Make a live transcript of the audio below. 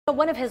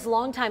One of his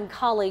longtime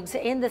colleagues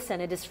in the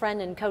Senate is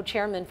friend and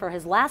co-chairman for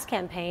his last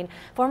campaign,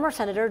 former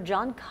Senator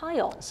Jon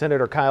Kyl.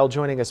 Senator Kyl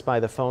joining us by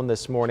the phone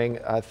this morning.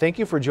 Thank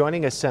you for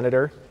joining us,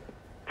 Senator.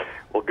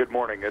 Well, good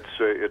morning.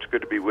 It's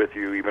good to be with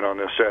you, even on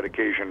this sad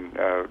occasion,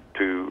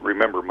 to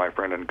remember my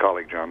friend and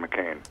colleague, John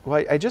McCain.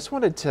 Well, I just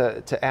wanted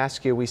to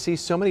ask you, we see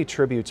so many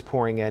tributes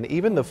pouring in,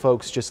 even the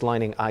folks just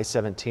lining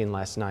I-17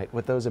 last night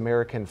with those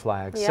American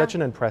flags. Yeah. Such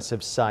an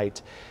impressive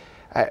sight.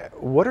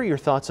 What are your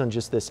thoughts on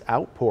just this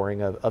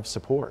outpouring of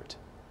support?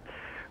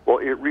 Well,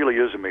 it really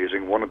is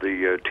amazing. One of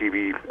the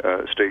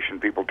TV station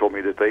people told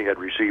me that they had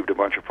received a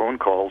bunch of phone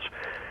calls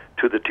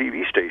to the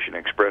TV station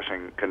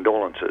expressing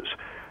condolences.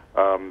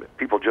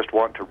 People just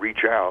want to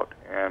reach out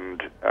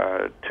and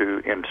to,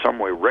 in some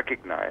way,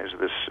 recognize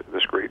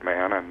this great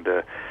man and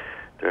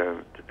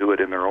to do it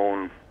in their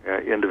own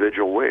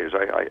individual ways.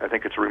 I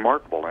think it's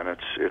remarkable, and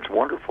it's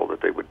wonderful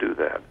that they would do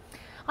that.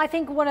 I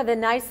think one of the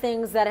nice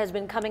things that has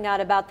been coming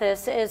out about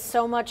this is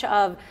so much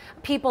of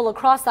people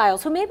across the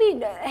aisles who maybe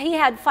he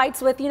had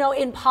fights with,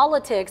 in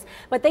politics,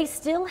 but they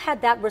still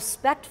had that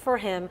respect for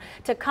him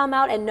to come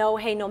out and know,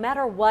 hey, no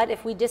matter what,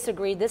 if we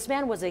disagree, this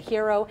man was a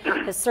hero.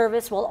 His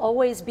service will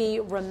always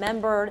be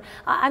remembered.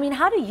 I mean,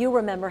 how do you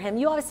remember him?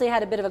 You obviously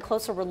had a bit of a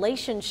closer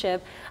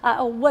relationship.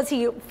 Was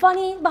he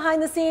funny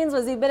behind the scenes?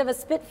 Was he a bit of a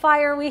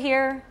spitfire, we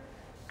hear?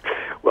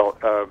 Well,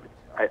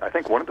 I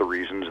think one of the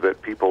reasons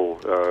that people,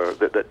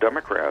 that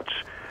Democrats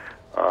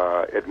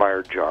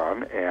admired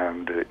John,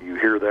 and you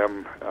hear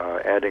them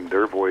adding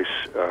their voice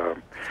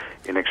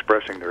in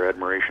expressing their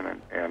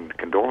admiration and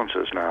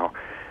condolences now,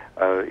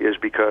 is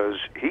because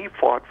he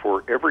fought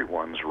for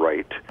everyone's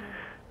right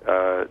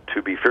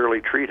to be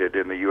fairly treated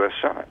in the U.S.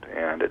 Senate,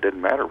 and it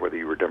didn't matter whether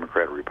you were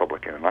Democrat or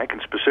Republican. And I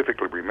can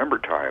specifically remember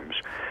times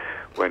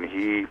when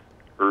he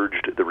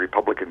urged the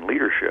Republican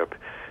leadership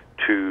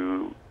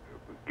to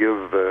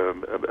give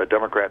a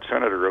Democrat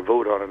senator a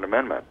vote on an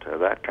amendment,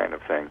 that kind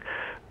of thing.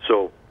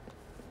 So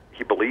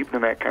he believed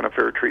in that kind of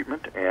fair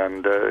treatment,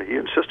 and he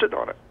insisted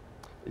on it.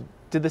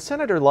 Did the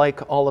senator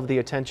like all of the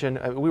attention?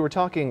 We were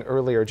talking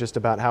earlier just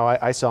about how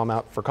I saw him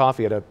out for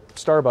coffee at a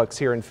Starbucks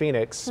here in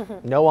Phoenix.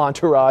 No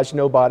entourage,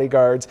 no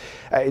bodyguards.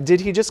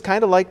 Did he just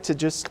kind of like to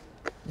just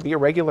be a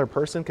regular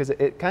person? Because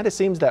it kind of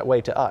seems that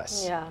way to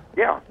us.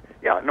 Yeah.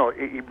 No,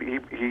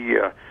 he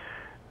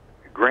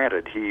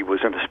granted, he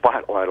was in the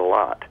spotlight a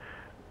lot.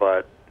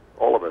 But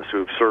all of us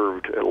who've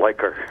served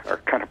like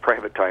our kind of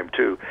private time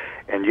too,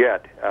 and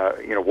yet,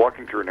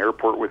 walking through an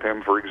airport with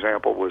him, for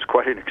example, was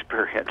quite an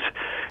experience.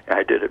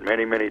 I did it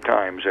many, many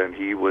times, and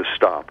he was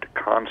stopped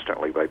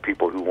constantly by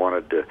people who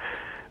wanted to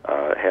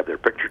have their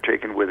picture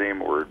taken with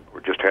him or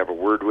just have a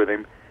word with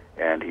him,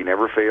 and he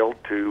never failed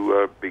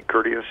to be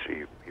courteous.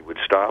 He would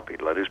stop,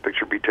 he'd let his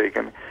picture be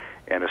taken,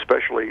 and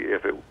especially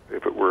if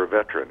it were a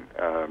veteran,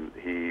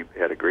 he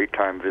had a great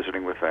time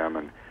visiting with them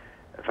and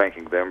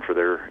thanking them for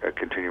their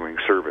continuing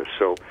service.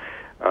 So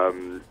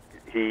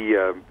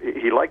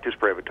he liked his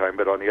private time,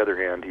 but on the other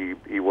hand,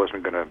 he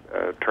wasn't going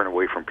to turn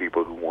away from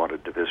people who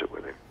wanted to visit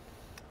with him.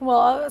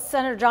 Well,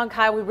 Senator Jon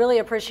Kyl, we really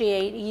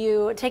appreciate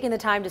you taking the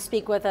time to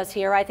speak with us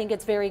here. I think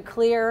it's very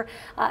clear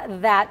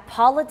that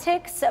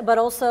politics, but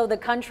also the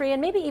country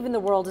and maybe even the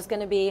world is going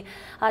to be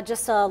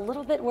just a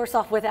little bit worse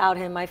off without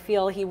him. I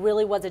feel he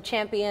really was a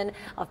champion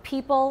of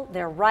people,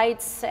 their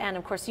rights, and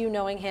of course, you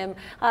knowing him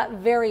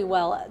very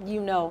well,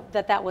 you know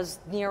that was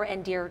near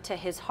and dear to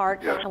his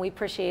heart. Yes. And we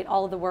appreciate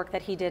all of the work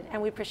that he did,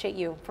 and we appreciate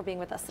you for being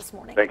with us this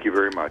morning. Thank you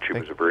very much. It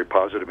was a very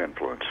positive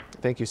influence.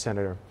 Thank you,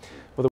 Senator.